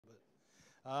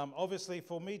Obviously,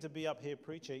 for me to be up here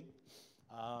preaching,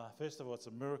 first of all, it's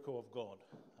a miracle of God.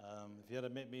 If you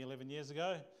had met me 11 years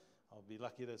ago, I'll be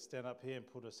lucky to stand up here and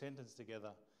put a sentence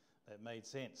together that made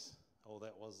sense, or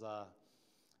that was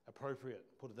appropriate,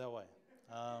 put it that way.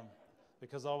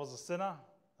 Because I was a sinner,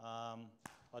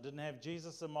 I didn't have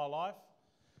Jesus in my life,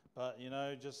 but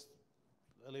just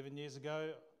 11 years ago,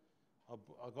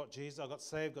 I got Jesus, I got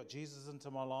saved, got Jesus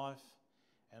into my life,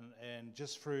 and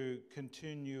just through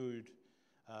continued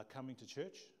coming to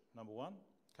church, number one,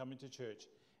 coming to church,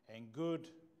 and good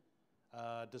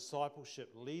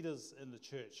discipleship leaders in the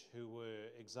church who were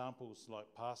examples like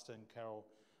Pastor and Carol,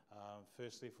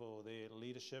 firstly for their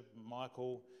leadership,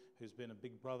 Michael, who's been a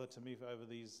big brother to me for over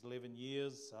these 11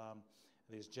 years,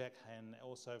 there's Jack, and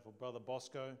also for Brother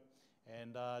Bosco,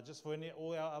 and just for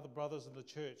all our other brothers in the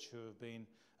church who have been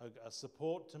a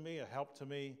support to me, a help to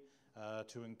me,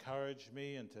 to encourage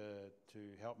me and to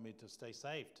help me to stay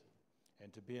saved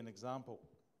and to be an example.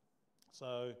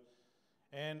 So,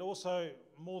 and also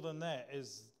more than that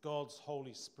is God's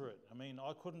Holy Spirit. I mean,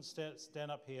 I couldn't stand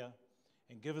up here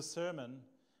and give a sermon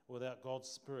without God's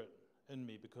Spirit in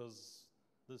me, because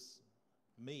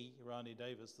me, Randy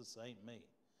Davis, this ain't me.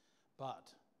 But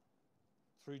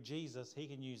through Jesus, he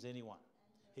can use anyone.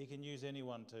 He can use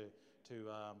anyone to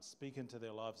speak into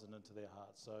their lives and into their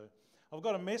hearts. So I've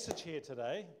got a message here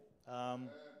today.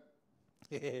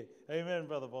 Yeah, amen,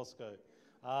 Brother Bosco.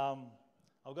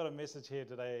 I've got a message here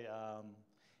today.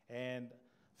 And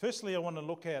firstly, I want to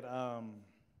look at,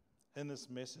 in this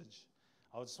message,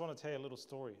 I just want to tell you a little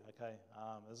story, okay?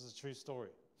 This is a true story.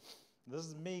 This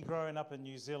is me growing up in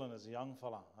New Zealand as a young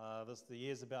fella. The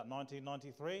year's about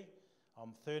 1993.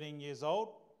 I'm 13 years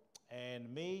old,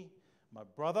 and me, my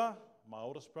brother, my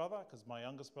oldest brother, because my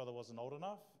youngest brother wasn't old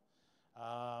enough,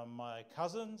 my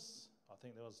cousins, I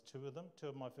think there was two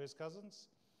of my first cousins,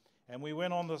 and we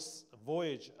went on this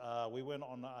voyage. We went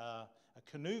on a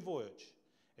canoe voyage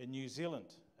in New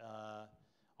Zealand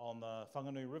on the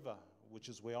Whanganui River, which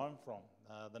is where I'm from.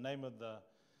 The name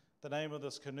of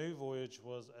this canoe voyage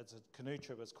it's a canoe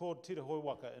trip. It's called Tira Hoi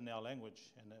Waka in our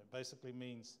language, and it basically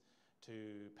means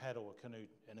to paddle a canoe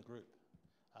in a group.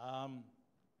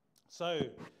 So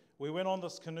we went on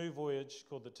this canoe voyage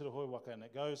called the Tira Hoi Waka, and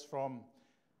it goes from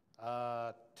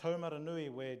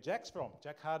Taumaranui, where Jack's from.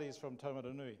 Jack Hardy is from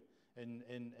Taumaranui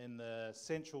in the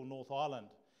central North Island.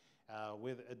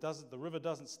 Where the river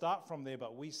doesn't start from there,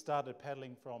 but we started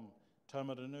paddling from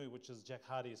Taumaranui, which is Jack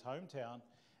Hardy's hometown,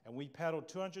 and we paddled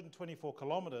 224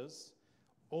 kilometres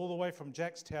all the way from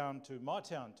Jack's town to my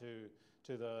town,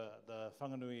 to the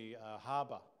Whanganui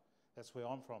harbour. That's where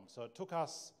I'm from. So it took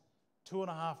us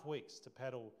 2.5 weeks to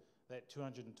paddle that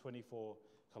 224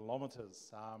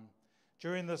 kilometres.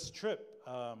 During this trip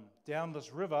down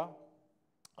this river,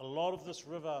 a lot of this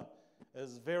river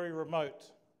is very remote.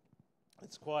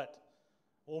 It's quite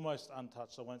almost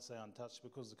untouched. I won't say untouched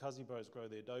because the Kazi Bros grow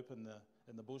their dope in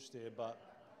the bush there, but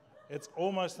it's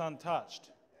almost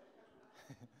untouched.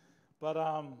 But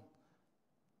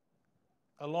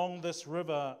along this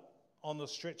river, on the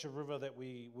stretch of river that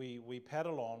we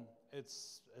paddle on,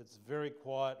 it's very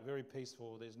quiet, very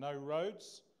peaceful. There's no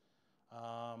roads,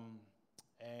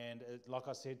 and like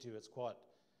I said to you, it's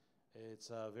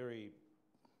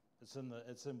in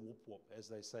whoop whoop, as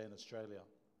they say in Australia.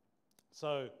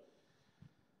 So,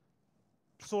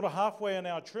 sort of halfway in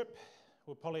our trip,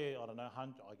 we're probably,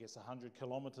 100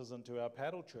 kilometres into our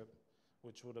paddle trip,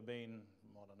 which would have been,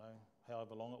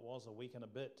 however long it was, a week and a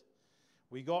bit.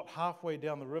 We got halfway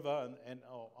down the river, and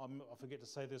I forget to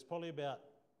say, there's probably about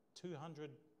 200,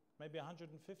 maybe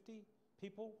 150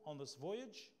 people on this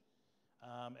voyage,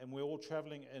 and we're all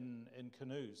travelling in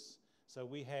canoes. So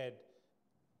we had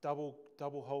double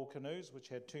hull canoes, which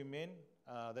had two men.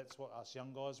 That's what us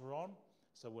young guys were on.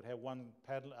 So we'd have one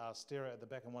steerer at the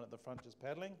back and one at the front just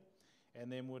paddling.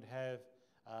 And then we'd have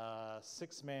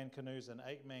 6-man canoes and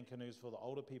 8-man canoes for the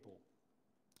older people.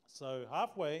 So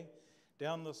halfway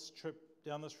down this trip,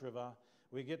 down this river,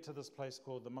 we get to this place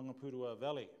called the Mangapurua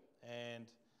Valley. And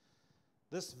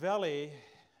in this valley,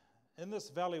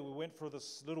 we went for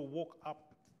this little walk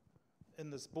up in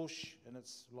this bush, and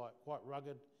it's like quite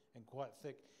rugged and quite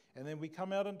thick. And then we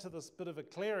come out into this bit of a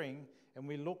clearing, and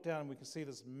we look down and we can see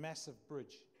this massive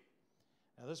bridge.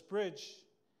 Now this bridge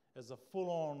is a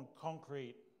full-on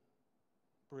concrete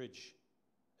bridge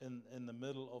in the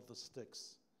middle of the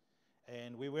sticks.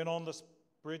 And we went on this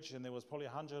bridge, and there was probably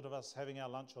 100 of us having our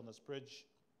lunch on this bridge.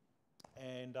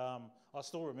 And I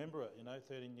still remember it,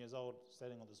 13 years old,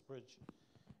 standing on this bridge.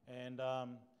 And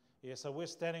so we're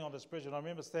standing on this bridge, and I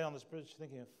remember standing on this bridge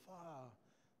thinking,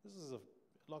 this is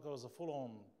like it was a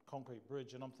full-on concrete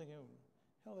bridge, and I'm thinking,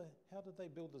 how did they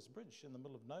build this bridge in the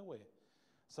middle of nowhere?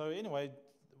 So anyway,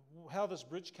 how this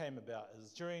bridge came about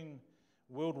is during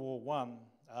World War One,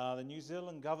 the New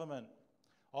Zealand government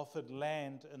offered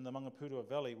land in the Mangapurua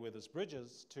Valley where this bridge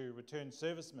is to return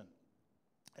servicemen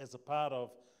as a part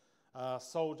of a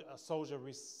soldier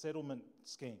resettlement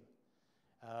scheme.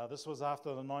 This was after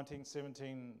the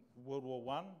 1917 World War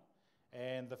One,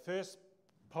 and the first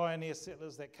pioneer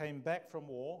settlers that came back from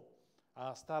war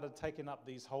started taking up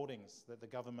these holdings that the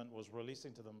government was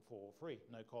releasing to them for free,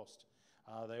 no cost.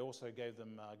 They also gave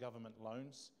them government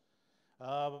loans.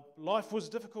 Life was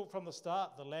difficult from the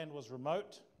start. The land was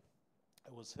remote,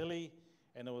 it was hilly,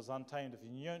 and it was untamed.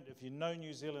 If you know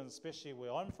New Zealand, especially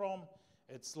where I'm from,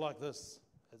 it's like this.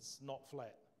 It's not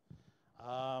flat.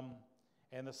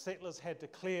 And the settlers had to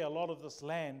clear a lot of this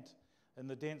land in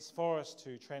the dense forest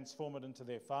to transform it into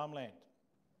their farmland.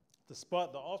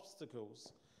 Despite the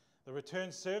obstacles, the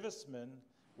returned servicemen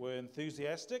were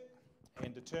enthusiastic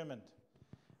and determined.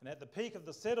 And at the peak of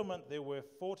the settlement, there were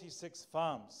 46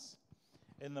 farms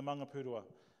in the Mangapurua.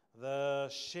 The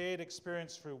shared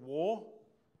experience through war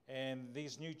and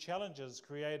these new challenges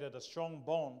created a strong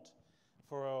bond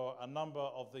for a number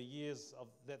of the years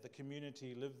that the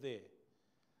community lived there.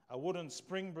 A wooden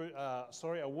swing bridge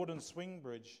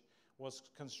was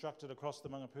constructed across the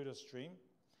Mangapurua stream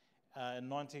in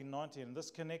 1990, and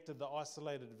this connected the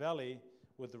isolated valley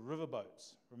with the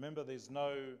riverboats. Remember, there's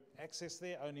no access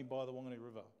there, only by the Whanganui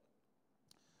River.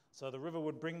 So the river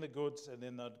would bring the goods, and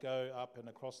then they'd go up and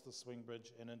across the swing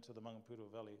bridge and into the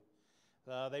Mangapurua Valley.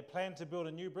 They planned to build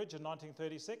a new bridge in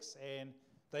 1936, and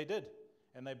they did.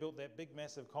 And they built that big,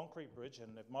 massive concrete bridge.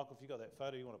 And if Michael, if you got that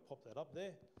photo, you want to pop that up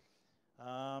there.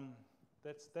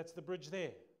 That's the bridge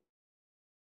there.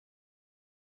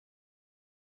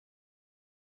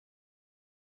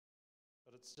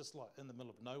 But it's just like in the middle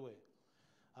of nowhere.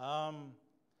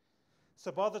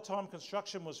 So by the time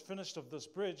construction was finished of this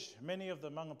bridge, many of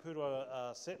the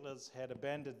Mangapurua settlers had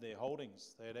abandoned their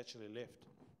holdings. They had actually left.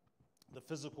 The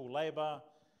physical labour,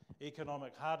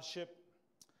 economic hardship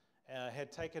had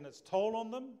taken its toll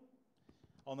on them,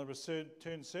 on the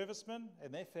returned servicemen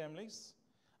and their families.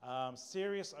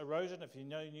 Serious erosion. If you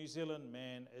know New Zealand,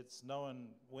 man, it's known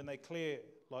when they clear,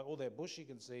 like all that bush you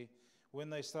can see, when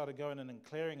they started going in and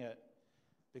clearing it,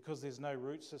 because there's no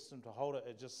root system to hold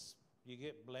it, you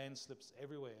get landslips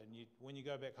everywhere, and when you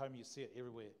go back home, you see it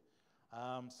everywhere.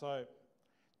 So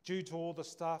due to all the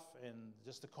stuff and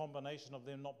just a combination of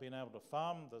them not being able to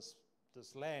farm this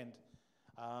land,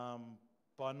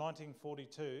 by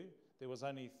 1942, there was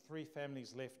only 3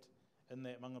 families left in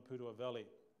that Mangapurua Valley.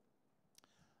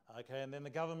 Okay, and then the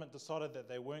government decided that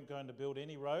they weren't going to build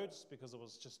any roads because it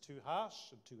was just too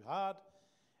harsh and too hard,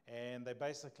 and they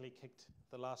basically kicked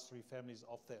the last 3 families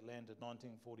off that land in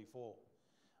 1944.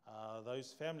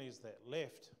 Those families that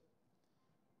left,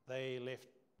 they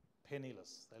left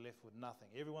penniless. They left with nothing.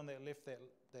 Everyone that left that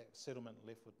settlement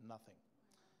left with nothing.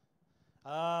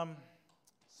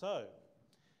 So,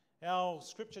 our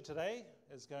scripture today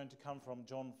is going to come from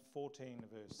John 14,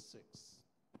 verse 6.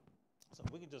 So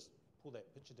if we can just pull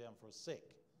that picture down for a sec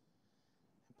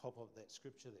and pop up that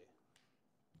scripture there.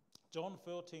 John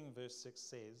 14, verse 6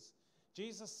 says,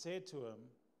 Jesus said to him,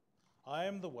 I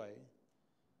am the way,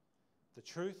 the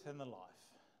truth, and the life.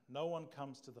 No one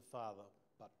comes to the Father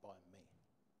but by me.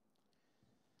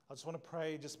 I just want to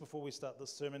pray just before we start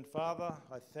this sermon. Father,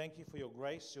 I thank you for your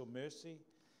grace, your mercy,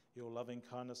 your loving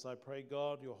kindness. I pray,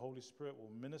 God, your Holy Spirit will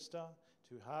minister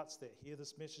to hearts that hear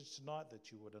this message tonight,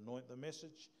 that you would anoint the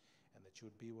message and that you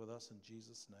would be with us in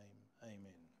Jesus' name.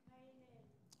 Amen.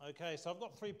 Amen. Okay, so I've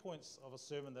got 3 points of a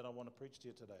sermon that I want to preach to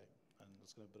you today. And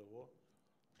let's get a bit of water.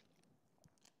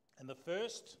 And the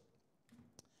first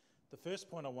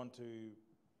point I want to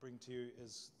bring to you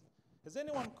is, has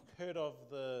anyone heard of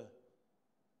the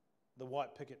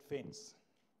white picket fence?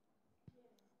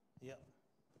 Yeah.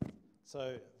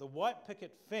 So the white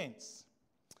picket fence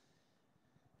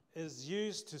is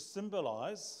used to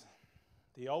symbolize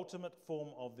the ultimate form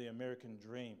of the American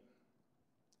dream.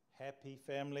 Happy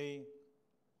family,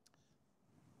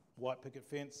 white picket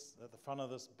fence at the front of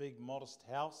this big modest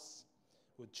house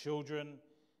with children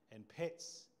and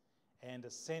pets and a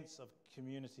sense of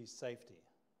community safety.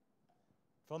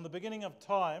 From the beginning of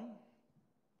time,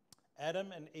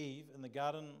 Adam and Eve in the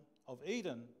Garden of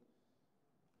Eden,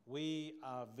 we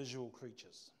are visual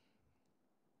creatures.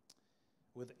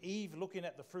 With Eve looking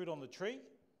at the fruit on the tree,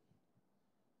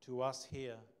 to us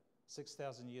here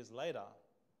 6,000 years later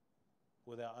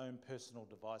with our own personal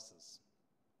devices.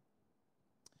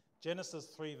 Genesis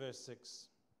 3 verse 6.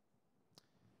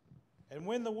 And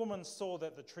when the woman saw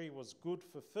that the tree was good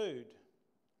for food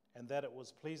and that it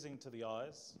was pleasing to the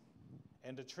eyes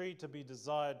and a tree to be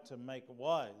desired to make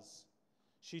wise.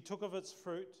 She took of its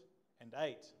fruit and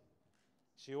ate.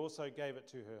 She also gave it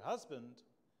to her husband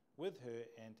with her,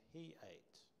 and he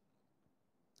ate.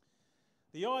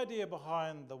 The idea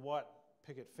behind the white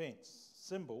picket fence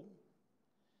symbol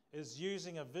is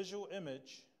using a visual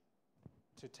image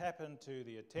to tap into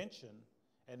the attention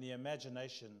and the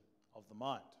imagination of the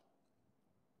mind.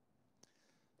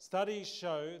 Studies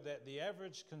show that the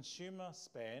average consumer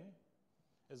span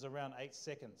is around 8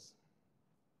 seconds.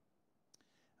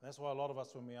 And that's why a lot of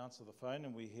us, when we answer the phone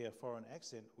and we hear a foreign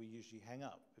accent, we usually hang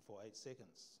up before 8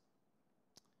 seconds.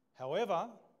 However,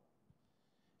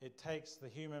 it takes the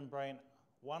human brain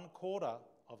 1/4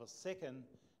 of a second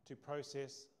to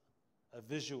process a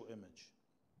visual image.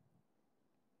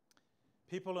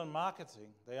 People in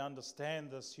marketing, they understand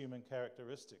this human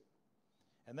characteristic,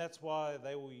 and that's why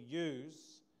they will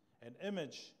use an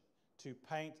image to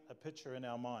paint a picture in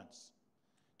our minds,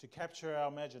 to capture our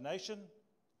imagination,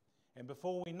 and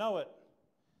before we know it,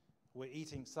 we're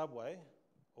eating Subway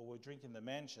or we're drinking the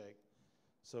Manshake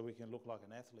so we can look like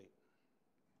an athlete.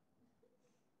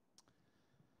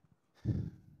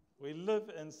 We live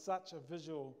in such a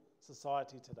visual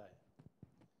society today.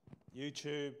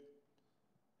 YouTube,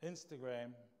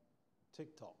 Instagram,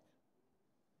 TikTok.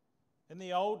 In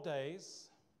the old days,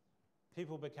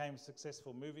 people became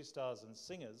successful movie stars and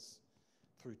singers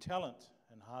through talent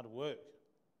and hard work.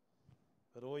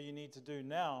 But all you need to do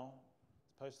now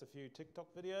is post a few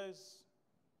TikTok videos,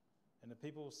 and if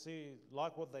people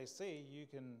like what they see, you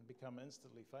can become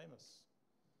instantly famous,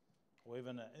 or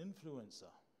even an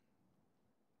influencer.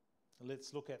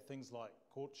 Let's look at things like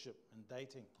courtship and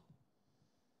dating.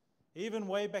 Even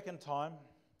way back in time,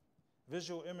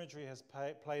 visual imagery has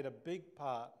played a big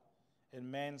part in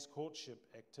man's courtship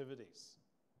activities.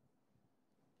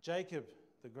 Jacob,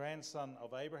 the grandson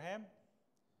of Abraham,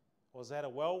 was at a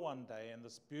well one day, and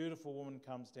this beautiful woman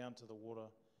comes down to the water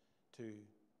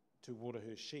to water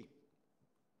her sheep.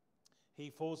 He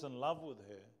falls in love with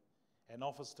her and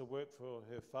offers to work for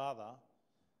her father,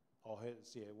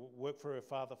 work for her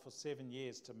father for 7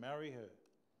 years to marry her.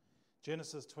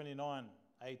 Genesis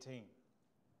 29:18.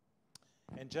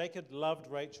 And Jacob loved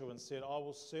Rachel and said, I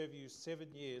will serve you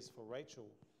 7 years for Rachel,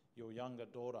 your younger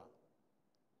daughter.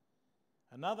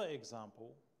 Another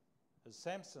example is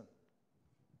Samson.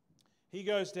 He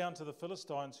goes down to the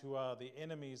Philistines, who are the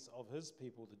enemies of his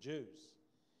people, the Jews,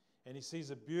 and he sees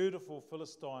a beautiful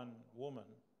Philistine woman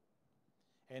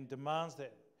and demands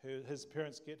that his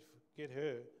parents get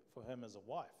her for him as a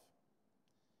wife.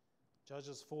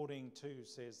 Judges 14:2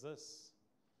 says this,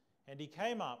 and he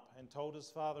came up and told his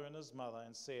father and his mother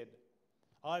and said,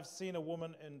 I've seen a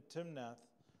woman in Timnath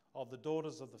of the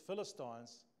daughters of the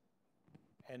Philistines,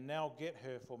 and now get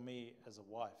her for me as a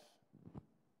wife.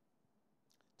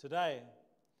 Today,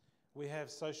 we have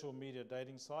social media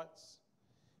dating sites.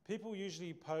 People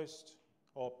usually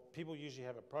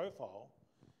have a profile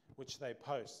which they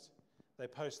post. They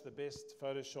post the best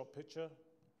Photoshop picture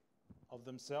of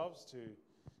themselves to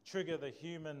trigger the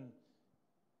human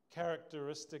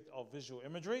characteristic of visual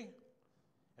imagery,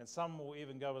 and some will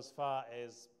even go as far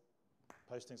as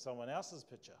posting someone else's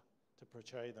picture to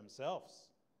portray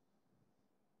themselves.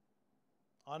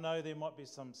 I know there might be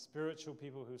some spiritual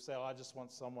people who say, I just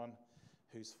want someone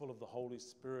who's full of the Holy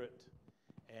Spirit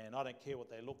and I don't care what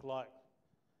they look like.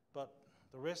 But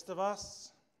the rest of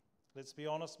us, let's be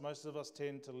honest, most of us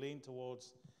tend to lean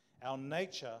towards our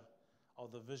nature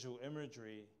of the visual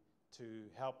imagery to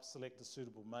help select a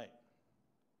suitable mate.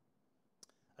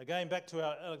 Again, back to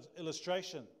our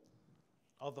illustration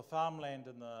of the farmland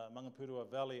in the Mangapurua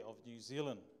Valley of New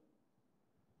Zealand.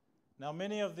 Now,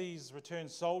 many of these returned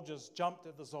soldiers jumped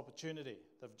at this opportunity.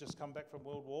 They've just come back from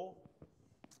World War,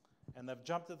 and they've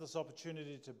jumped at this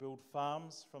opportunity to build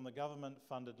farms from the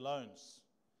government-funded loans.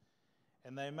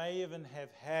 And they may even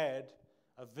have had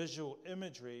a visual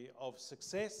imagery of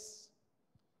success,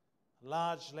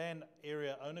 large land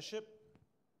area ownership,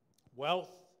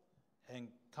 wealth, and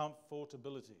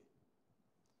comfortability.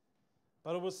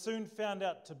 But it was soon found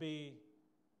out to be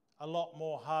a lot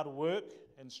more hard work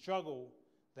and struggle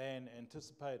than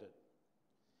anticipated.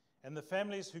 And the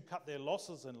families who cut their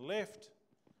losses and left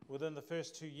within the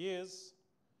first 2 years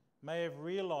may have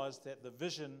realized that the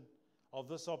vision of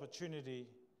this opportunity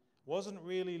wasn't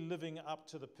really living up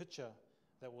to the picture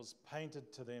that was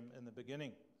painted to them in the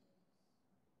beginning.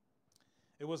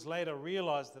 It was later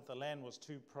realized that the land was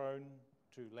too prone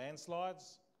to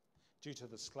landslides due to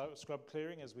the scrub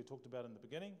clearing, as we talked about in the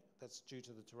beginning. That's due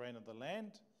to the terrain of the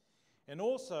land. And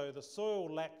also, the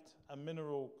soil lacked a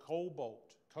mineral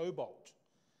cobalt.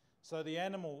 So the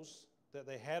animals that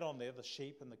they had on there, the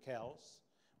sheep and the cows,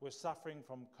 were suffering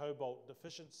from cobalt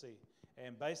deficiency,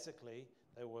 and basically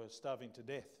they were starving to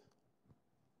death.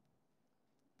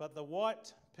 But the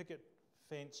white picket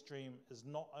fence dream is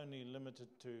not only limited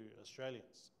to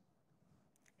Australians.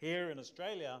 Here in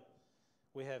Australia,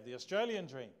 we have the Australian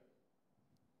dream.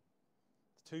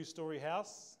 The two-storey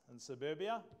house in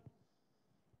suburbia,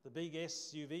 the big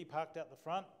SUV parked out the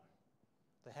front,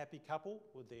 the happy couple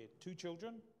with their 2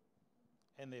 children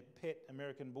and their pet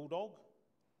American bulldog.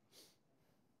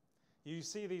 You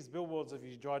see these billboards if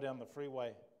you drive down the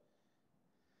freeway,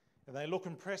 and they look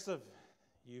impressive.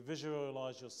 You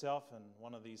visualize yourself in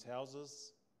one of these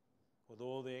houses with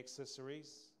all the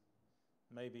accessories,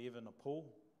 maybe even a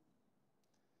pool.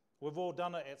 We've all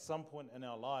done it at some point in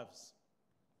our lives.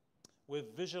 We've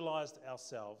visualized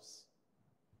ourselves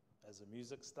as a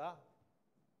music star,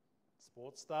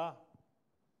 sports star,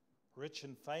 rich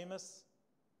and famous.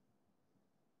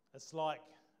 It's like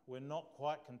we're not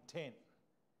quite content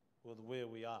with where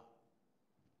we are.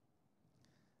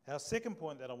 Our second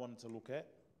point that I wanted to look at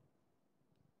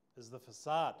is the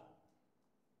facade.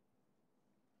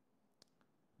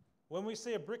 When we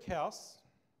see a brick house,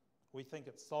 we think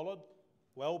it's solid,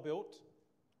 well built,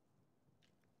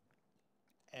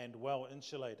 and well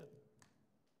insulated.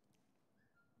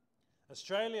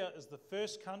 Australia is the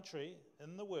first country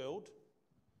in the world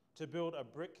to build a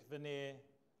brick veneer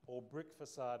or brick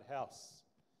facade house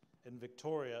in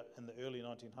Victoria in the early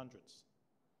 1900s.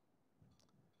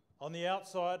 On the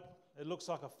outside, it looks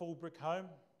like a full brick home,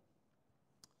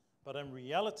 but in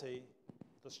reality,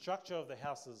 the structure of the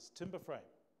house is timber frame,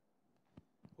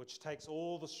 which takes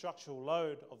all the structural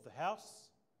load of the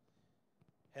house,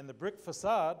 and the brick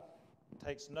facade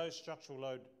takes no structural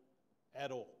load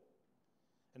at all.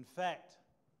 In fact,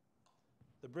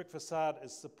 the brick facade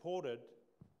is supported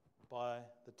by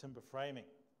the timber framing.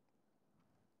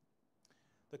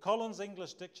 The Collins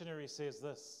English Dictionary says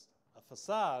this: a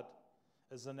facade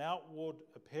is an outward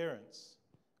appearance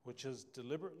which is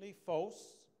deliberately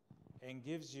false and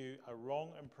gives you a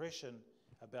wrong impression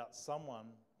about someone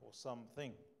or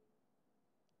something.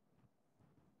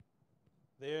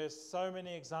 There are so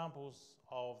many examples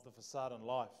of the facade in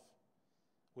life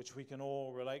which we can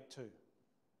all relate to.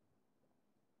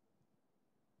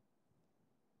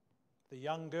 The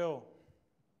young girl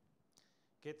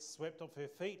gets swept off her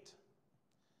feet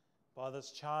by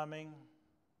this charming,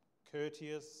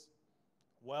 courteous,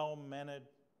 well-mannered,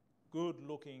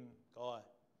 good-looking guy.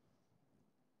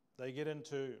 They get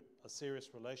into a serious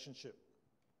relationship.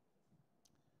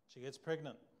 She gets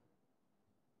pregnant.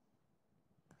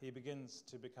 He begins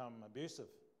to become abusive.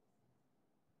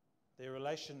 Their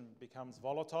relation becomes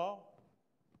volatile,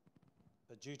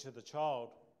 but due to the child,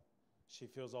 she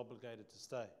feels obligated to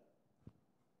stay.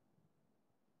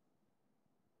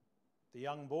 The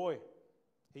young boy,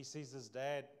 he sees his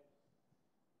dad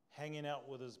hanging out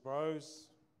with his bros.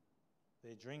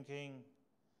 They're drinking,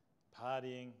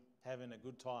 partying, having a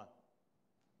good time.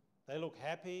 They look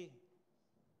happy,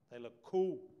 they look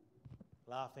cool,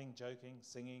 laughing, joking,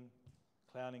 singing,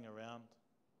 clowning around.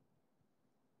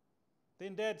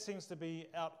 Then dad seems to be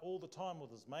out all the time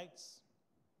with his mates.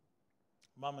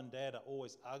 Mum and dad are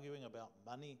always arguing about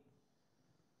money.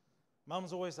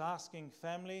 Mum's always asking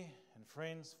family and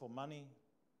friends for money.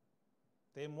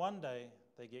 Then one day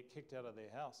they get kicked out of their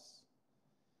house,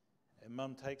 and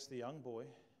Mum takes the young boy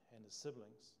and his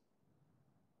siblings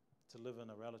to live in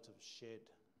a relative's shed.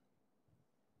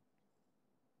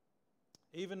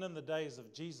 Even in the days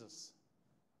of Jesus,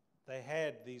 they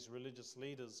had these religious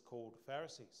leaders called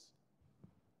Pharisees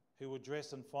who would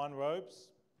dress in fine robes,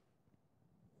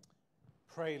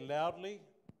 pray loudly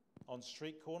on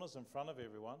street corners in front of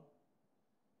everyone,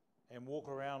 and walk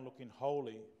around looking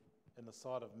holy in the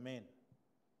sight of men.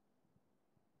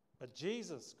 But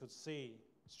Jesus could see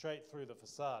straight through the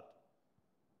facade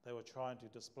they were trying to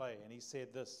display, and he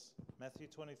said this, Matthew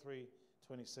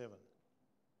 23:27.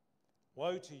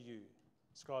 Woe to you,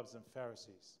 scribes and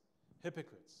Pharisees,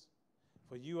 hypocrites,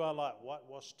 for you are like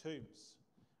whitewashed tombs,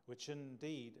 which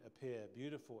indeed appear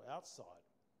beautiful outside,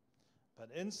 but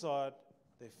inside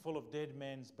they're full of dead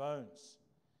men's bones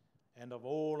and of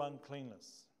all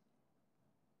uncleanness.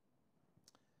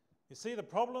 You see, the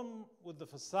problem with the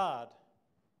facade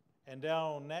and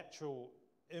our natural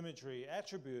imagery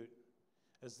attribute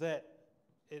is that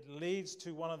it leads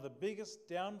to one of the biggest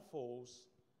downfalls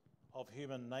of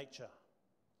human nature: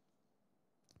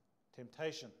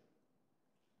 temptation.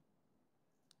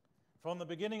 From the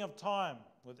beginning of time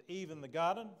with Eve in the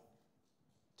garden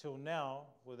till now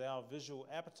with our visual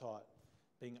appetite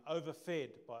being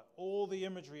overfed by all the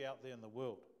imagery out there in the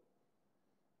world,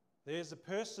 there's a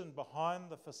person behind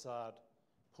the facade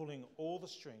pulling all the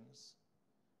strings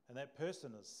and that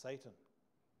person is Satan.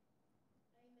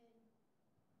 Amen.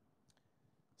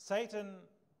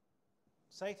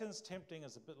 Satan's tempting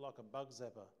is a bit like a bug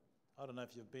zapper. I don't know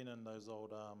if you've been in those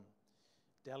old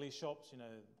deli shops. You know,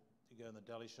 you go in the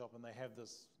deli shop and they have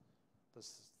this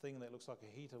thing that looks like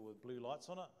a heater with blue lights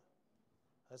on it.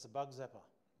 That's a bug zapper.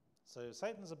 So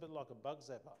Satan's a bit like a bug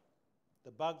zapper.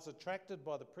 The bug's attracted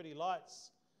by the pretty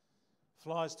lights,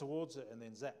 flies towards it, and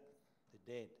then zap,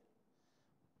 they're dead.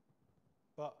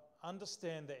 But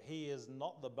understand that he is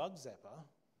not the bug zapper.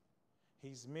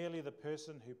 He's merely the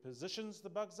person who positions the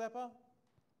bug zapper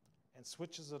and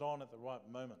switches it on at the right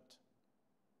moment.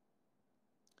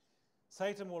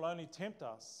 Satan will only tempt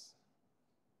us.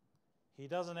 He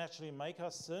doesn't actually make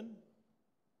us sin.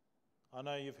 I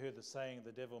know you've heard the saying,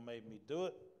 the devil made me do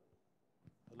it.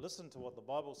 But listen to what the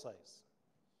Bible says.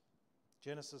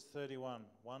 Genesis 31,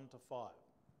 1 to 5.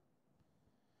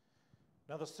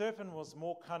 Now the serpent was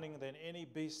more cunning than any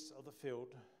beast of the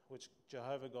field which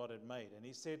Jehovah God had made. And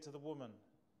he said to the woman,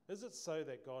 is it so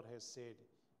that God has said,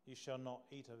 you shall not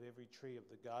eat of every tree of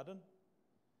the garden?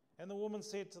 And the woman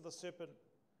said to the serpent,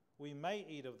 we may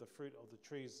eat of the fruit of the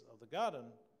trees of the garden,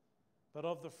 but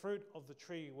of the fruit of the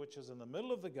tree which is in the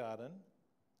middle of the garden,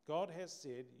 God has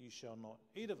said, you shall not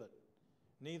eat of it,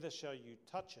 neither shall you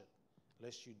touch it,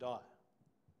 lest you die.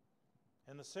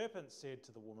 And the serpent said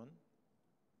to the woman,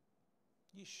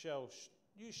 you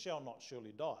shall not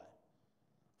surely die.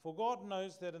 For God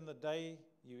knows that in the day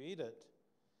you eat it,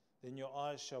 then your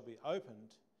eyes shall be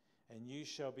opened, and you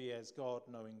shall be as God,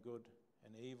 knowing good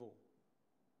and evil.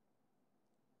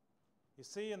 You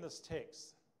see in this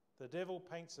text, the devil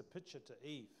paints a picture to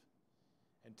Eve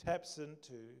and taps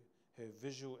into her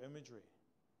visual imagery.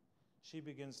 She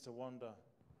begins to wonder,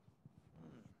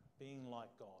 being like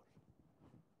God.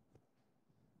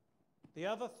 The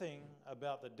other thing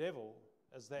about the devil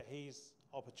is that he's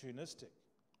opportunistic.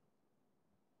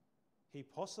 He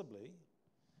possibly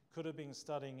could have been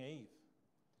studying Eve,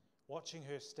 watching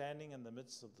her standing in the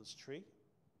midst of this tree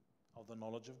of the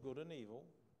knowledge of good and evil,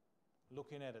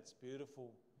 looking at its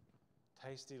beautiful,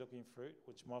 tasty-looking fruit,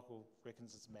 which Michael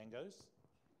reckons it's mangoes,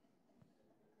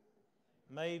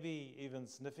 maybe even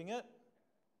sniffing it,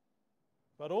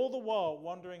 but all the while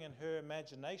wondering in her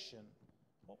imagination,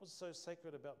 what was so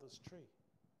sacred about this tree?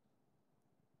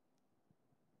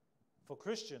 For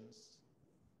Christians,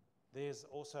 there's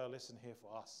also a lesson here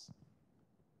for us.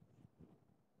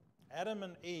 Adam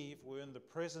and Eve were in the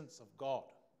presence of God.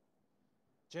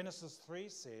 Genesis 3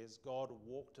 says God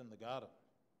walked in the garden.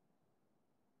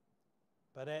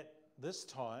 But at this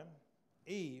time,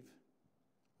 Eve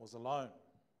was alone,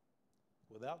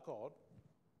 without God,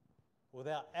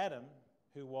 without Adam,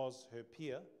 who was her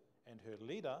peer and her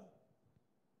leader.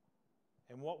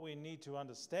 And what we need to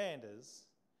understand is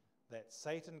that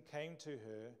Satan came to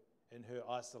her in her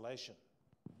isolation.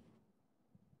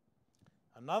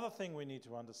 Another thing we need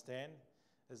to understand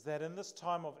is that in this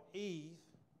time of Eve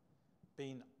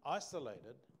being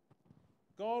isolated,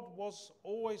 God was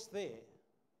always there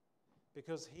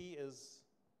because he is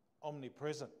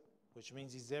omnipresent, which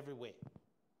means he's everywhere.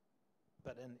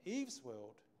 But in Eve's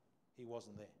world, he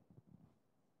wasn't there.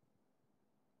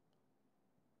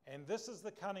 And this is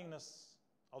the cunningness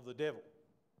of the devil,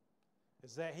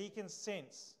 is that he can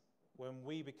sense when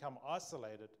we become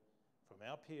isolated from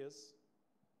our peers,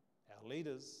 our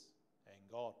leaders, and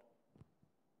God.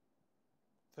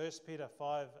 1 Peter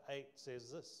 5:8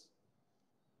 says this,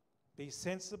 be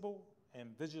sensible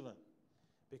and vigilant,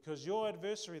 because your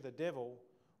adversary, the devil,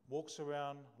 walks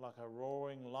around like a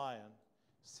roaring lion,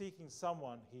 seeking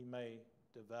someone he may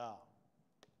devour.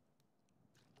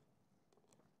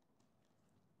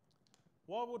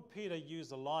 Why would Peter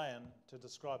use a lion to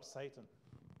describe Satan?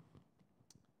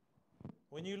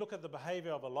 When you look at the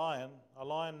behavior of a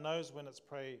lion knows when its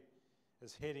prey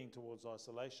is heading towards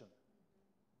isolation.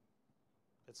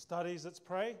 It studies its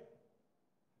prey,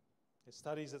 it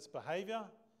studies its behavior,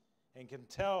 and can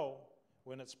tell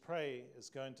when its prey is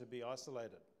going to be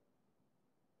isolated.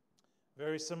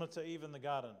 Very similar to Eve in the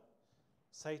garden.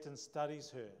 Satan studies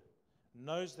her,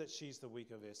 knows that she's the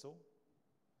weaker vessel,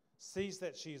 sees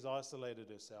that she's isolated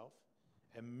herself,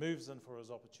 and moves in for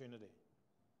his opportunity.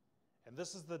 And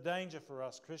this is the danger for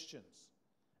us Christians,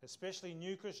 especially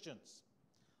new Christians,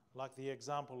 like the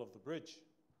example of the bridge.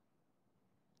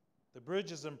 The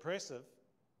bridge is impressive.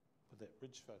 Put that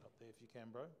bridge photo up there if you can,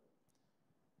 bro.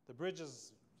 The bridge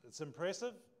it's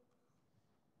impressive.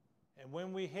 And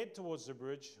when we head towards the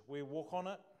bridge, we walk on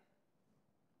it,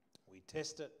 we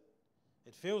test it.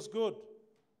 It feels good.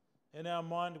 In our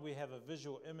mind, we have a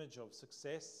visual image of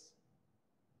success,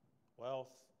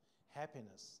 wealth,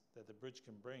 happiness that the bridge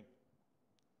can bring.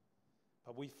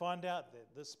 But we find out that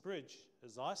this bridge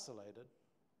is isolated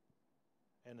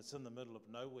and it's in the middle of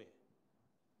nowhere.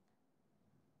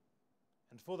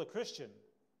 And for the Christian,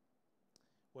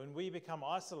 when we become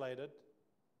isolated,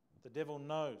 the devil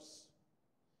knows,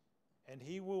 and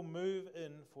he will move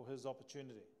in for his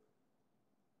opportunity.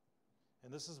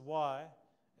 And this is why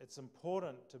it's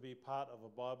important to be part of a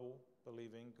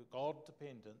Bible-believing,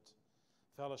 God-dependent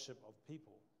fellowship of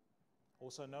people,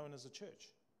 also known as a church.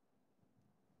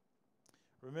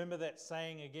 Remember that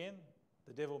saying again,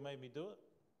 the devil made me do it?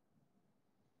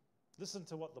 Listen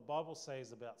to what the Bible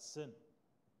says about sin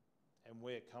and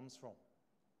where it comes from.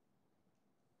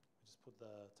 Just take the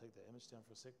image down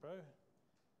for a sec, bro.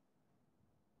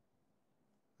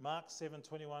 Mark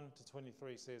 7:21 to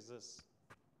 23 says this: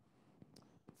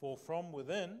 For from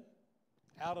within,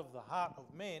 out of the heart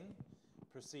of men,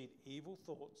 proceed evil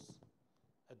thoughts,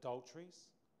 adulteries,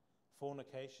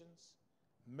 fornications,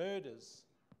 murders,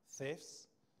 thefts,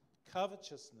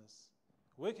 covetousness,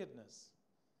 wickedness,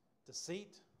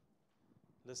 deceit,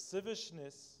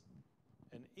 lasciviousness,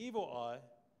 an evil eye,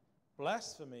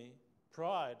 blasphemy,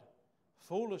 pride,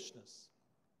 foolishness.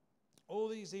 All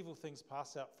these evil things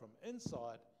pass out from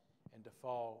inside and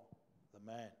defile the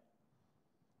man.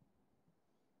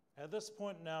 At this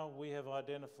point now, we have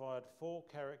identified 4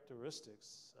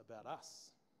 characteristics about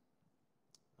us.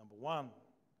 Number 1,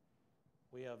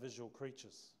 we are visual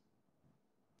creatures.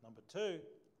 Number 2,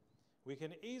 we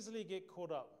can easily get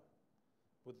caught up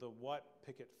with the white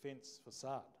picket fence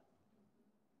facade.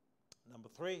 Number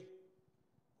 3,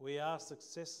 we are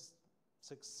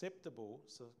susceptible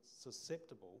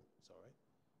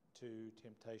to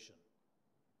temptation.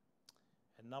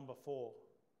 And number 4,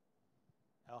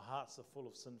 our hearts are full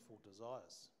of sinful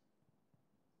desires.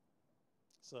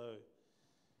 So,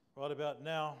 right about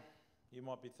now, you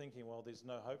might be thinking, well, there's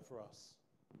no hope for us.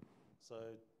 So,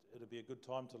 it'll be a good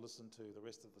time to listen to the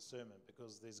rest of the sermon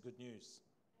because there's good news.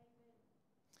 Amen.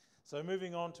 So,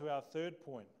 moving on to our third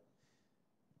point,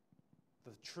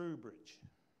 the true bridge.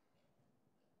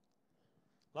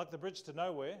 Like the bridge to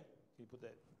nowhere, can you put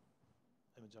that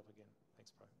image up again?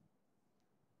 Thanks, bro.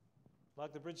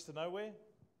 Like the bridge to nowhere,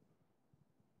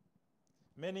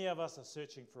 many of us are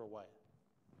searching for a way,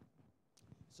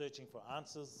 searching for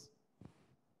answers,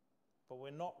 but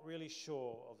we're not really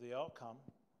sure of the outcome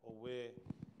or where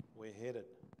we're headed.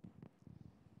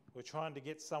 We're trying to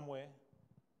get somewhere,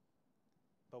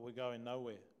 but we're going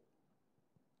nowhere.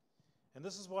 And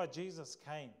this is why Jesus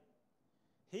came.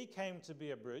 He came to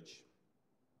be a bridge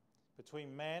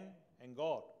between man and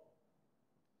God.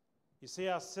 You see,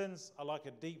 our sins are like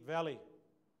a deep valley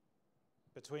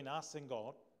between us and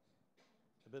God,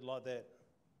 a bit like that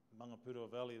Mangapura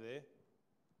Valley there.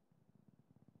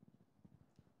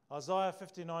 Isaiah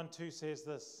 59:2 says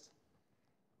this: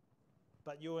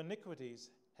 But your iniquities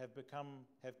have come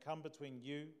between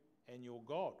you and your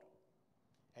God,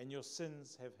 and your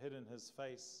sins have hidden his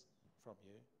face from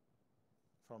you,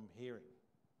 from hearing.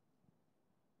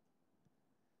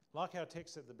 Like our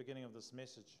text at the beginning of this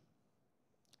message,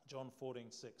 John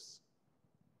 14:6,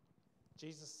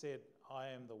 Jesus said, I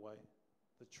am the way,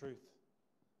 the truth,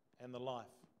 and the life.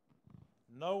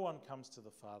 No one comes to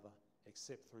the Father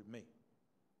except through me.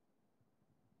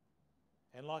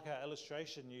 And like our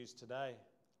illustration used today,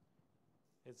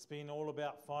 it's been all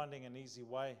about finding an easy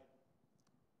way,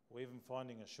 or even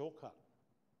finding a shortcut.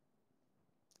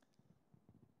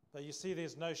 But you see,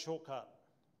 there's no shortcut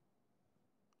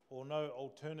or no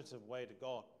alternative way to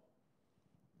God.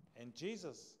 And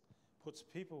Jesus puts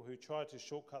people who try to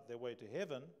shortcut their way to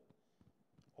heaven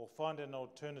or find an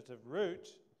alternative route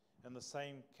in the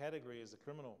same category as a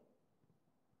criminal.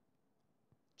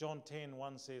 John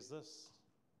 10:1 says this: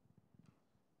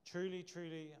 Truly,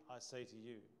 truly, I say to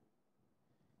you,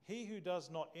 he who does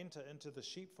not enter into the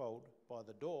sheepfold by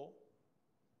the door,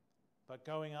 but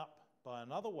going up by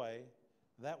another way,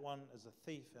 that one is a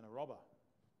thief and a robber.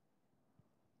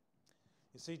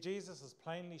 You see, Jesus is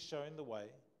plainly showing the way,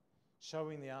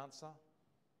 showing the answer,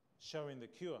 showing the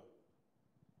cure,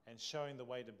 and showing the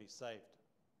way to be saved.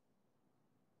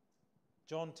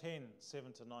 John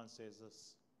 10:7-9 says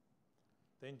this: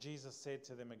 Then Jesus said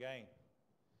to them again,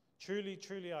 Truly,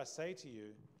 truly, I say to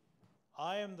you,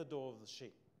 I am the door of the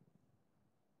sheep.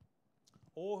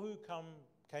 All who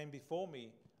came before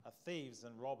me are thieves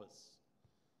and robbers,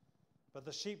 but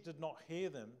the sheep did not hear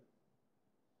them.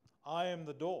 I am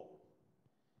the door.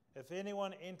 If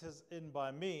anyone enters in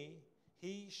by me,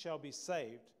 he shall be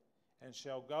saved, and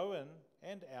shall go in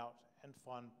and out and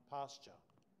find pasture.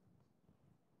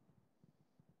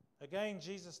 Again,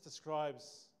 Jesus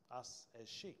describes us as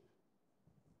sheep.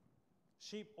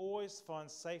 Sheep always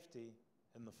find safety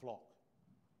in the flock.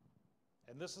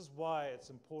 And this is why it's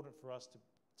important for us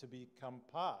to become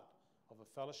part of a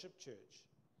fellowship church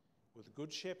with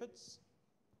good shepherds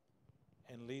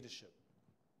and leadership.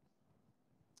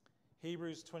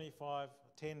 Hebrews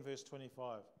 10 verse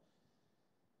 25.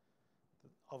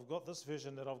 I've got this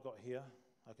version that I've got here.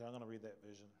 Okay, I'm going to read that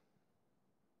version.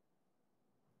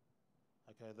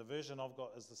 Okay, the version I've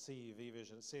got is the CEV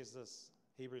version. It says this,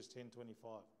 Hebrews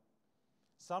 10:25.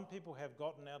 Some people have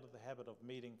gotten out of the habit of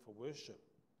meeting for worship,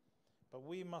 but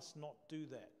we must not do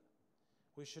that.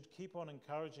 We should keep on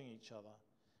encouraging each other,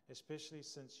 especially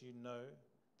since you know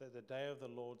that the day of the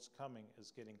Lord's coming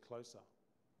is getting closer.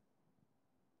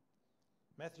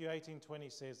 Matthew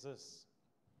 18:20 says this,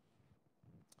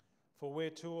 for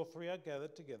where 2 or 3 are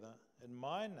gathered together in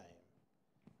my name,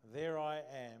 there I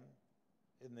am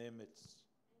in their midst.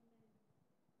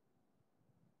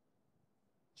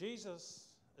 Jesus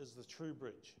is the true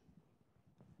bridge.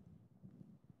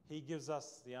 He gives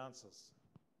us the answers.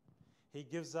 He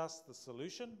gives us the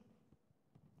solution,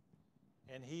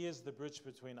 and He is the bridge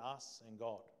between us and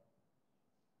God.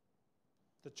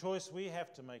 The choice we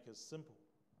have to make is simple.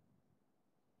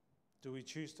 Do we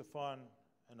choose to find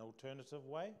an alternative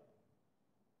way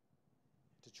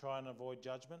to try and avoid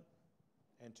judgment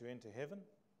and to enter heaven?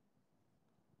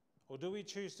 Or do we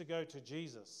choose to go to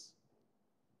Jesus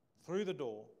through the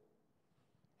door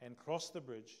and cross the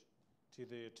bridge to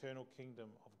the eternal kingdom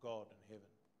of God in heaven?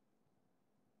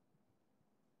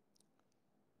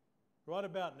 Right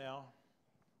about now,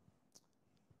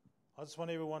 I just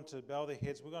want everyone to bow their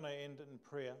heads. We're going to end in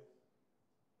prayer.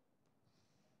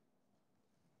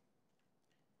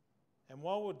 And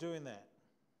while we're doing that,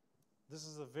 this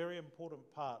is a very important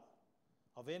part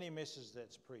of any message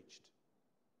that's preached,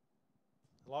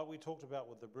 like we talked about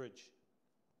with the bridge.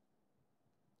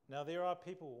 Now, there are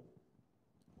people,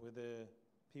 whether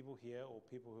people here or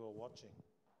people who are watching,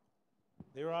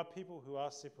 there are people who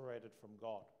are separated from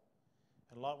God.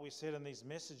 And like we said in these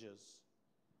messages,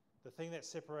 the thing that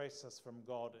separates us from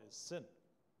God is sin.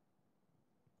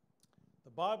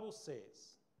 The Bible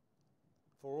says,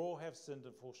 for all have sinned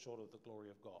and fall short of the glory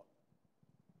of God.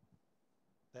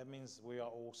 That means we are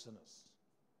all sinners.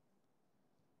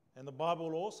 And the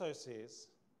Bible also says,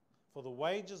 for the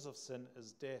wages of sin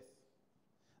is death.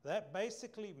 That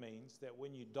basically means that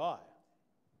when you die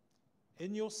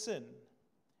in your sin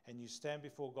and you stand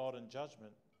before God in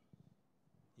judgment,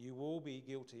 you will be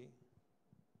guilty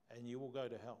and you will go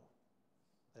to hell.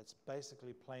 That's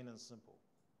basically plain and simple.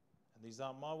 And these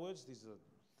aren't my words, this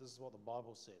is what the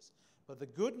Bible says. But the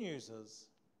good news is,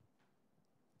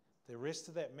 the rest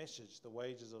of that message, the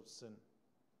wages of sin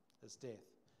is death.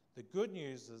 The good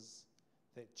news is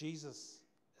that Jesus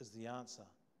is the answer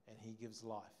and He gives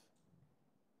life.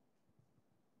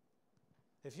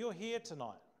 If you're here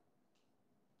tonight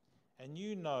and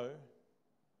you know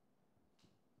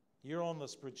you're on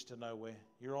this bridge to nowhere,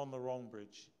 you're on the wrong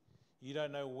bridge, you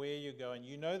don't know where you're going,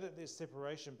 you know that there's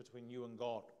separation between you and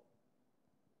God.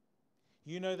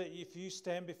 You know that if you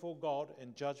stand before God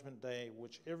in Judgment Day,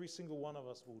 which every single one of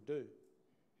us will do,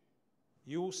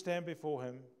 you will stand before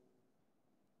Him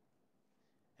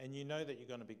and you know that you're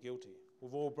going to be guilty.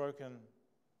 We've all broken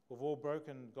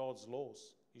God's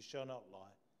laws. You shall not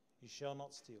lie. You shall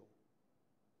not steal.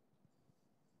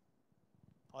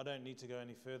 I don't need to go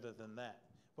any further than that.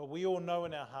 But we all know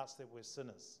in our hearts that we're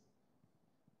sinners.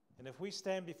 And if we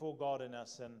stand before God in our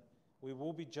sin, we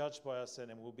will be judged by our sin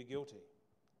and we'll be guilty.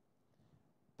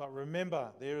 But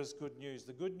remember, there is good news.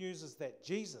 The good news is that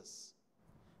Jesus,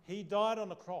 He died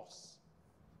on a cross.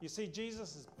 You see,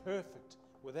 Jesus is perfect,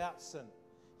 without sin.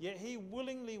 Yet He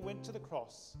willingly went to the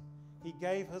cross. He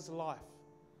gave His life.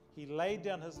 He laid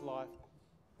down His life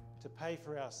to pay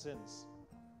for our sins.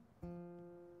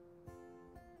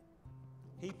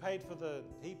 He paid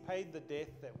the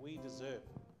death that we deserve.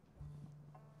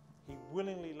 He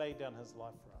willingly laid down His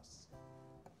life for us.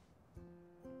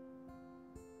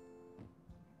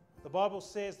 The Bible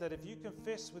says that if you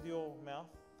confess with your mouth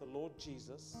the Lord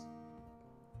Jesus,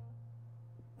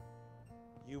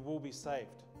 you will be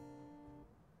saved.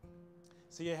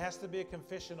 See, it has to be a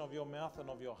confession of your mouth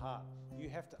and of your heart. You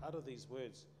have to utter these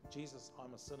words. Jesus,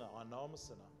 I'm a sinner. I know I'm a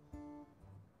sinner.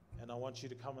 And I want you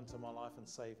to come into my life and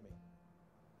save me.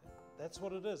 That's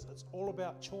what it is. It's all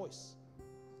about choice.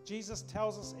 Jesus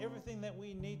tells us everything that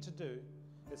we need to do.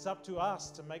 It's up to us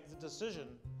to make the decision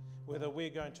whether we're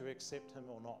going to accept Him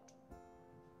or not.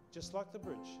 Just like the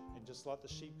bridge and just like the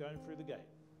sheep going through the gate.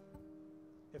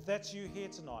 If that's you here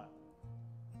tonight,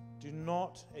 do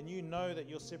not, and you know that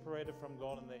you're separated from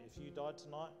God and that if you died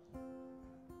tonight,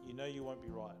 you know you won't be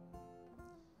right.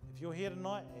 If you're here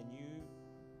tonight and you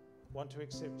want to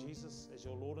accept Jesus as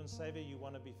your Lord and Savior, you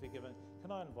want to be forgiven,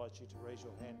 can I invite you to raise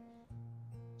your hand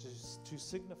just to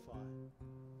signify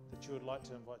that you would like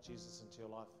to invite Jesus into your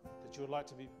life, that you would like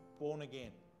to be born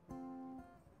again,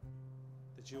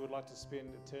 that you would like to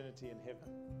spend eternity in heaven?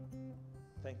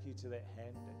 Thank you to that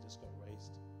hand that just got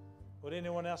raised. Would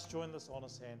anyone else join this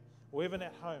honest hand? Or even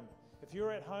at home. If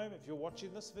you're at home, if you're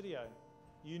watching this video,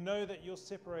 you know that you're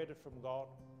separated from God.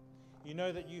 You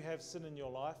know that you have sin in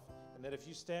your life, and that if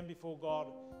you stand before God,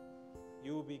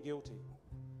 you will be guilty.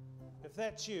 If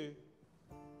that's you,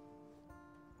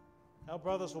 our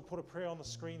brothers will put a prayer on the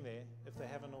screen there, if they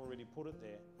haven't already put it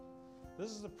there.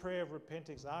 This is the prayer of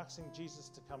repentance, asking Jesus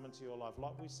to come into your life.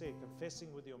 Like we said,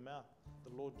 confessing with your mouth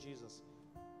the Lord Jesus.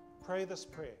 Pray this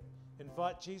prayer.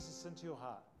 Invite Jesus into your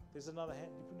heart. There's another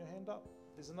hand. You put your hand up?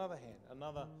 There's another hand.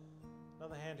 Another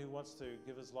hand who wants to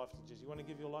give his life to Jesus. You want to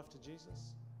give your life to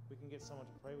Jesus? We can get someone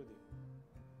to pray with you.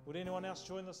 Would anyone else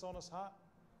join this honest heart?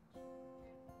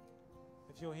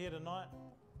 If you're here tonight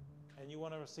and you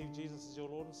want to receive Jesus as your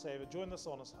Lord and Savior, join this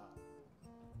honest heart.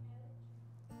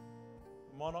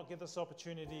 You might not get this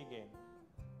opportunity again.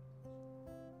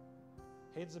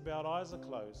 Heads are bowed, eyes are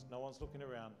closed. No one's looking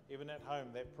around. Even at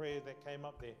home, that prayer that came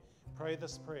up there, pray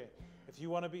this prayer. If you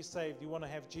want to be saved, you want to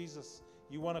have Jesus,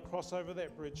 you want to cross over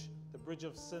that bridge, the bridge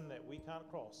of sin that we can't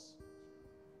cross,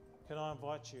 can I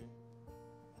invite you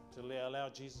to allow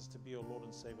Jesus to be your Lord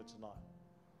and Savior tonight?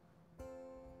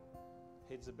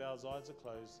 Heads are bowed, eyes are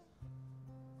closed.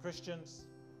 Christians,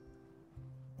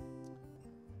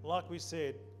 like we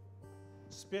said,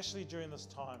 especially during this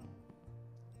time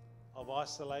of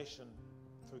isolation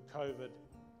through COVID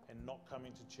and not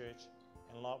coming to church,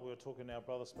 and like we were talking, our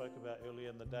brother spoke about earlier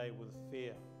in the day, with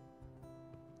fear,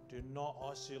 do not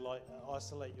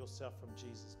isolate yourself from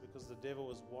Jesus, because the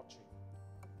devil is watching.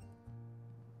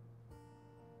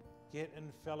 Get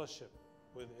in fellowship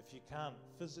with, if you can't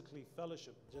physically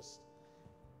fellowship, just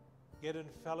get in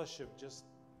fellowship, just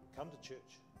come to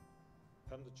church.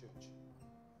 Come to church.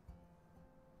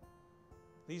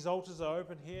 These altars are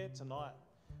open here tonight.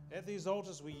 At these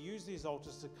altars, we use these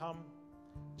altars to come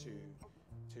to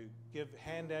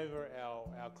hand over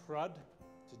our crud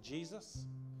to Jesus.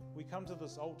 We come to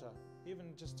this altar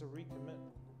even just to recommit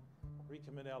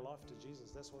our life to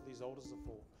Jesus. That's what these altars are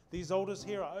for. These altars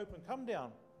here are open. Come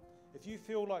down. If you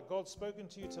feel like God's spoken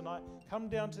to you tonight, come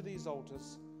down to these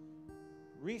altars.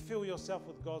 Refill yourself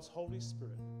with God's Holy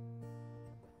Spirit.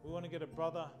 We want to get a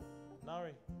brother.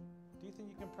 Nari, do you think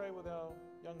you can pray with our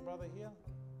young brother here?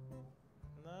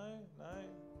 No?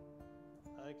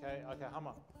 Okay,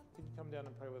 Hummer. Could you come down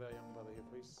and pray with our young brother here,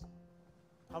 please?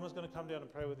 Hummer's going to come down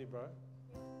and pray with you, bro.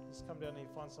 Just come down and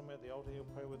find somewhere at the altar. He'll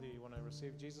pray with you. You want to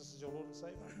receive Jesus as your Lord and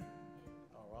Savior?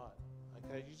 All right.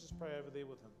 Okay, you just pray over there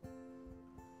with him.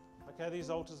 Okay, these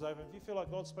altars open. If you feel like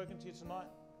God's spoken to you tonight,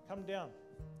 come down.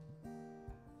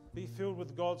 Be filled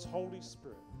with God's Holy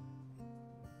Spirit.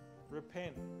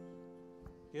 Repent.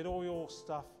 Get all your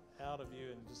stuff out of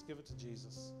you and just give it to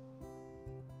Jesus.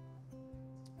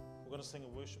 We're going to sing a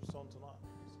worship song tonight.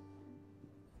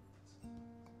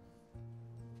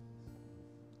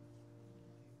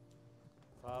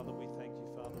 Father, we thank you.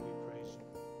 Father, we praise you.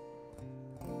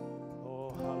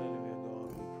 Oh, hallelujah,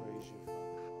 God, we praise you,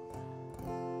 Father.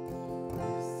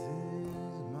 This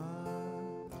is my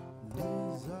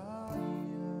desire,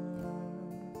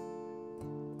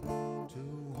 to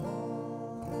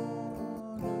honor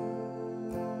you,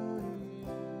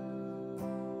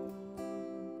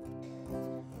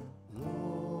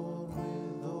 Lord,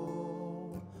 with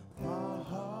all my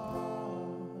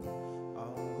heart,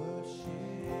 I'll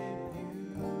worship you.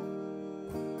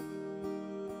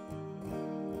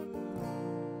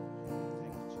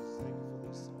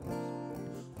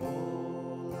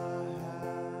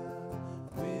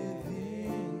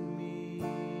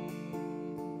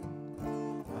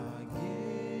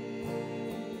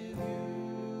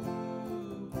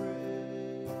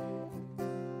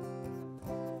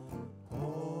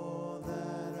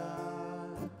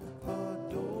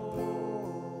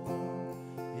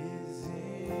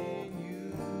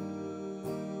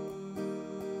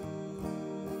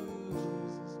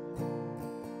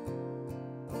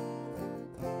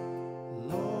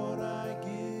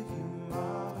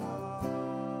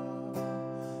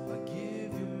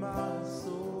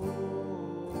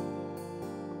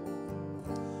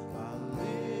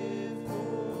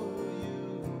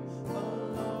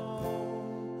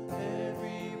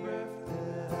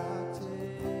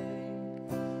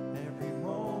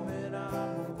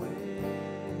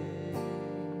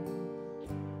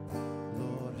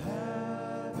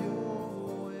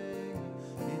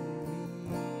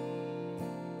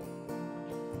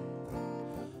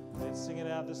 sing it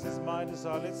out. This is my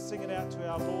desire. Let's sing it out to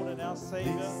our Lord and our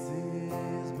Savior. This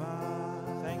is my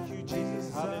Thank you,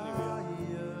 Jesus. Hallelujah.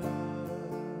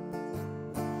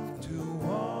 to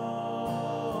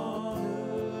honor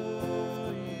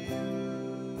you,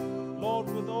 Lord,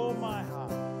 with all my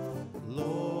heart.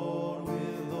 Lord,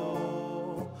 with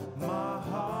all my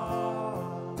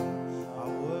heart, I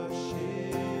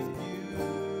worship you.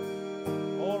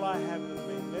 All I have with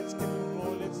me. Let's give Him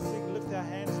glory. Let's sing, lift our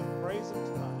hands and praise Him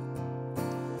tonight.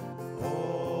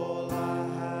 All I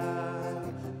have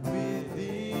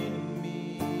within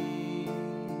me,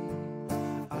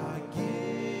 I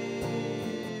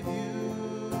give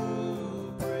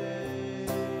you praise.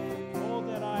 All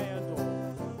that I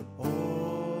adore.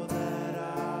 All that I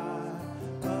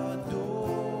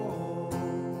adore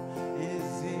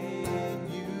is in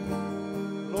you.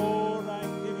 Lord, I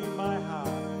give you my heart.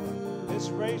 Let's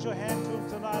raise your hand to Him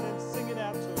tonight and sing it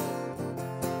out to Him.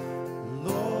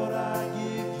 Lord, I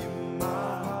give you my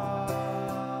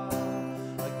heart,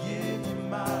 I give you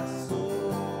my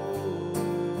soul.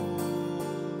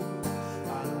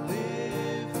 I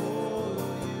live for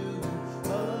you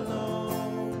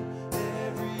alone.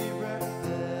 Every breath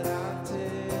that I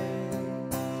take,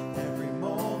 every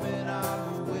moment I'm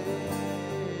awake.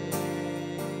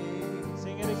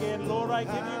 Sing it again. Lord, I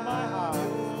give you my heart.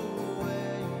 Your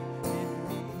way in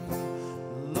me.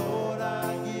 Lord,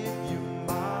 I give you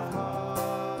my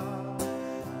heart,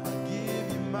 I give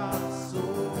you my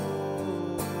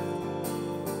soul.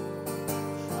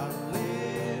 I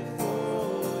live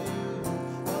for you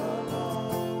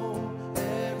alone.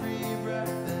 Every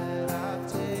breath that I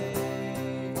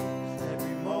take,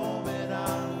 every moment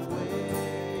I'm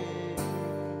awake.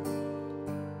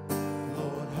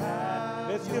 Lord, have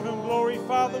Let's give Him glory.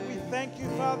 Father, we thank you.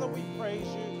 Father, we praise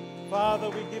you. Father,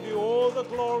 we give you all the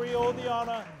glory, all the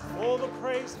honor, all the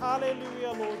praise.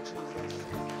 Hallelujah, Lord Jesus.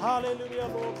 Hallelujah,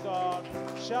 Lord God.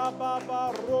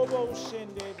 Shababa robo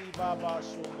shende di baba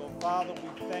shundo. Father, we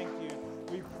thank you.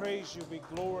 We praise you. We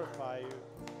glorify you.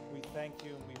 We thank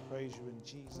you and we praise you in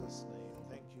Jesus' name.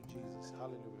 Thank you, Jesus.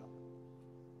 Hallelujah.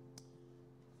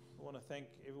 I want to thank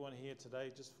everyone here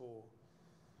today just for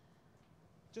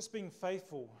just being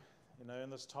faithful, you know, in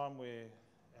this time where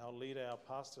our leader, our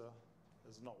pastor,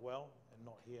 is not well and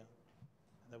not here,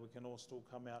 and that we can all still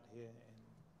come out here and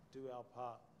do our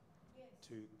part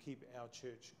to keep our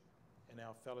church and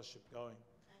our fellowship going.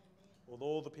 With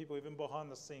all the people, even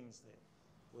behind the scenes there,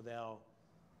 with our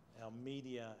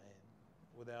media and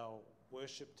with our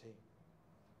worship team,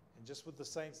 and just with the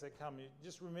saints that come, you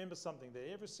just remember something that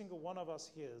every single one of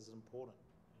us here is important.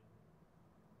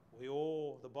 We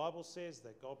all, the Bible says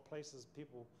that God places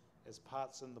people as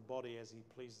parts in the body as He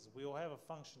pleases. We all have a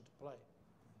function to play.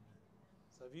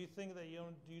 So if you think that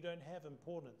you don't have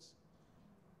importance,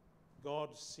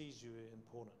 God sees you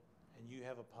important and you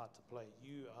have a part to play.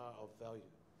 You are of value.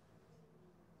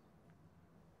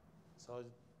 So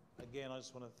again, I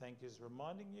just want to thank you,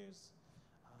 reminding you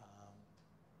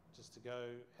just to go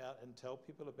out and tell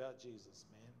people about Jesus,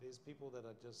 man. There's people that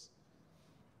are just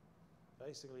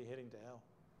basically heading to hell.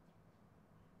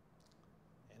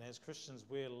 And as Christians,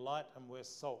 we're light and we're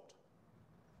salt.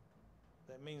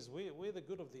 That means we're the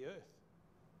good of the earth.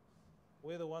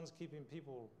 We're the ones keeping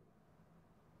people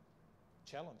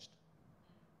challenged.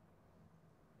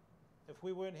 If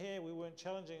we weren't here, we weren't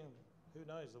challenging, who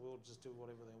knows, the world just do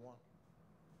whatever they want.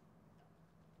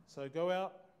 So go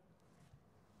out,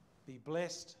 be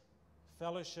blessed,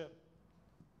 fellowship,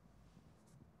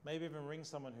 maybe even ring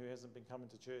someone who hasn't been coming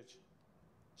to church,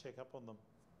 check up on them.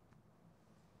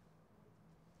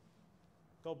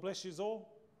 God bless you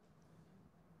all.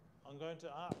 I'm going to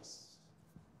ask,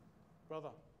 brother,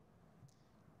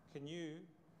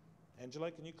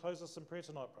 Angelo, can you close us in prayer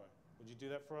tonight, bro? Would you do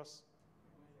that for us?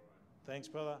 Thanks,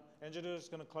 brother. Angelo is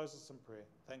going to close us in prayer.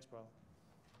 Thanks, brother.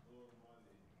 Lord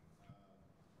Almighty,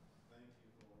 thank you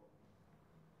for tonight.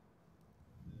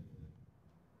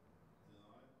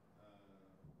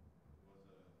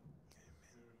 Was a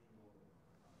spiritual,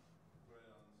 great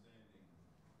understanding.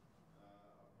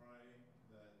 I pray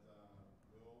that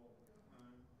we all go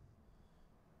home.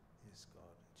 Yes,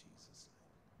 God, in Jesus'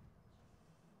 name.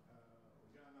 We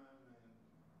go home and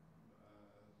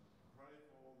pray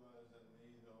for all those that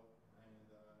need help and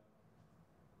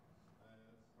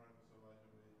pray for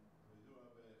salvation. We do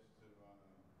our best to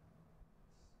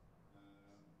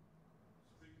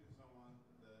speak to someone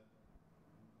that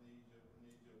needs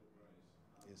your grace.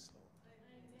 Yes, Lord.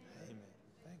 Amen.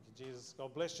 Thank you, Jesus.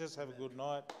 God bless you. Have a good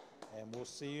night, and we'll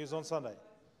see you on Sunday.